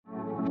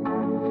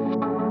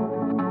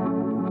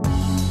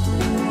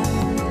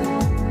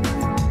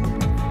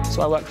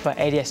So I work for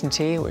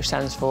ADS&T, which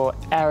stands for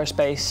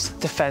Aerospace,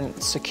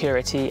 Defence,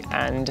 Security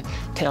and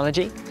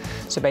Technology.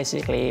 So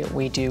basically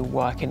we do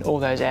work in all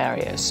those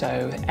areas.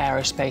 So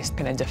aerospace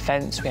and then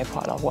defence, we have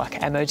quite a lot of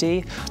work at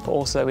MOD, but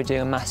also we're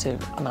doing a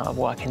massive amount of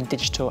work in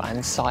digital and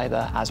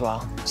cyber as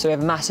well. So we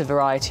have a massive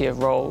variety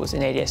of roles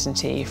in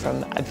ADS&T,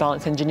 from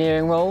advanced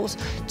engineering roles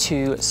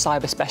to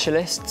cyber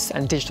specialists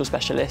and digital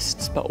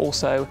specialists, but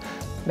also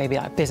maybe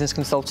like business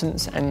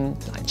consultants and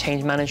like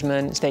change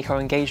management, stakeholder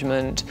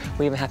engagement.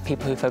 We even have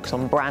people who focus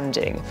on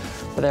branding,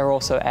 but there are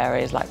also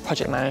areas like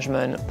project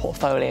management,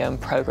 portfolio and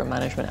program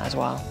management as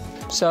well.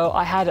 So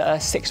I had a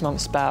 6-month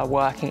spell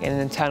working in an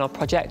internal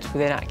project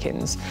within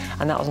Atkins,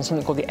 and that was on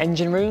something called the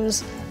engine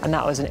rooms, and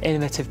that was an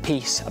innovative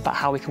piece about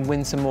how we can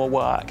win some more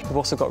work. We've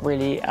also got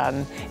really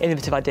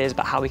innovative ideas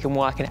about how we can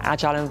work in an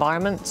agile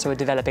environment, so we're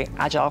developing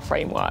agile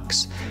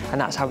frameworks, and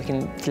that's how we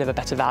can deliver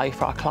better value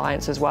for our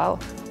clients as well.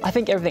 I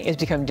think everything is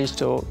becoming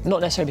digital,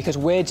 not necessarily because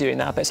we're doing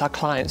that, but it's our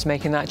clients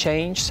making that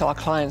change. So our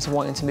clients are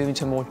wanting to move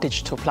into a more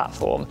digital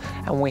platform,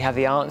 and we have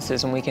the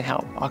answers and we can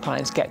help our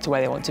clients get to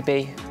where they want to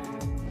be.